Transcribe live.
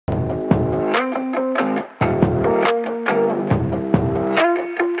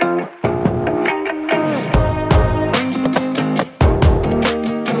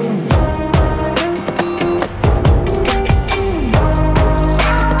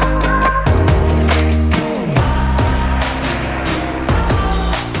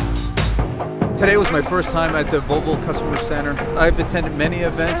was my first time at the Volvo Customer Center. I've attended many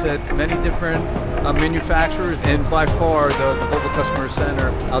events at many different manufacturers, and by far the Volvo Customer Center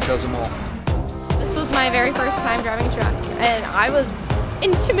outdoes them all. This was my very first time driving a truck, and I was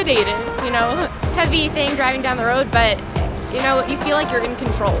intimidated, you know, heavy thing driving down the road, but you know, you feel like you're in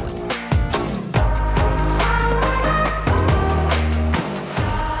control.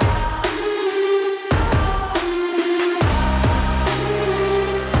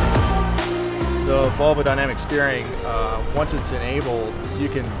 The Volvo Dynamic Steering, once it's enabled, you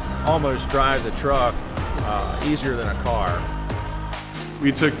can almost drive the truck easier than a car.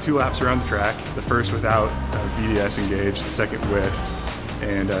 We took 2 laps around the track, the first without VDS engaged, the second with,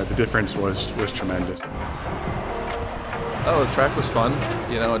 and the difference was tremendous. Oh, the track was fun.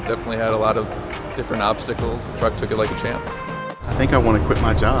 You know, it definitely had a lot of different obstacles. The truck took it like a champ. I think I want to quit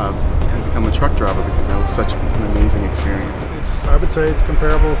my job and become a truck driver because that was such an amazing experience. I would say it's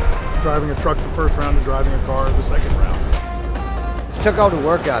comparable driving a truck the first round to driving a car the second round. It took all the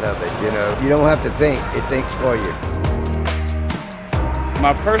work out of it, you know. You don't have to think, it thinks for you.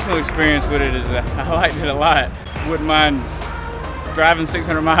 My personal experience with it is I liked it a lot. Wouldn't mind driving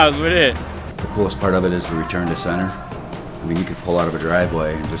 600 miles with it. The coolest part of it is the return to center. I mean, you could pull out of a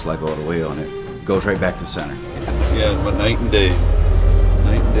driveway and just let go of the wheel and it goes right back to center. Yeah, it's about night and day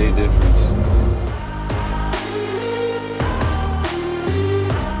difference.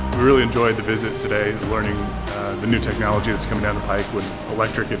 We really enjoyed the visit today, learning the new technology that's coming down the pike with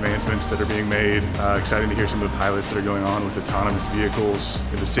electric advancements that are being made. Exciting to hear some of the pilots that are going on with autonomous vehicles,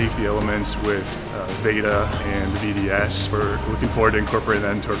 and the safety elements with Veda and the VDS. We're looking forward to incorporating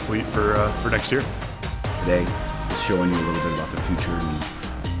that into our fleet for next year. Today is showing you a little bit about the future and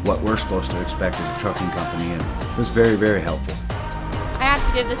what we're supposed to expect as a trucking company, and it was very, very helpful. I have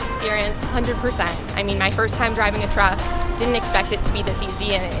to give this experience 100%. I mean, my first time driving a truck, didn't expect it to be this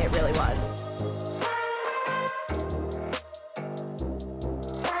easy, and it really was.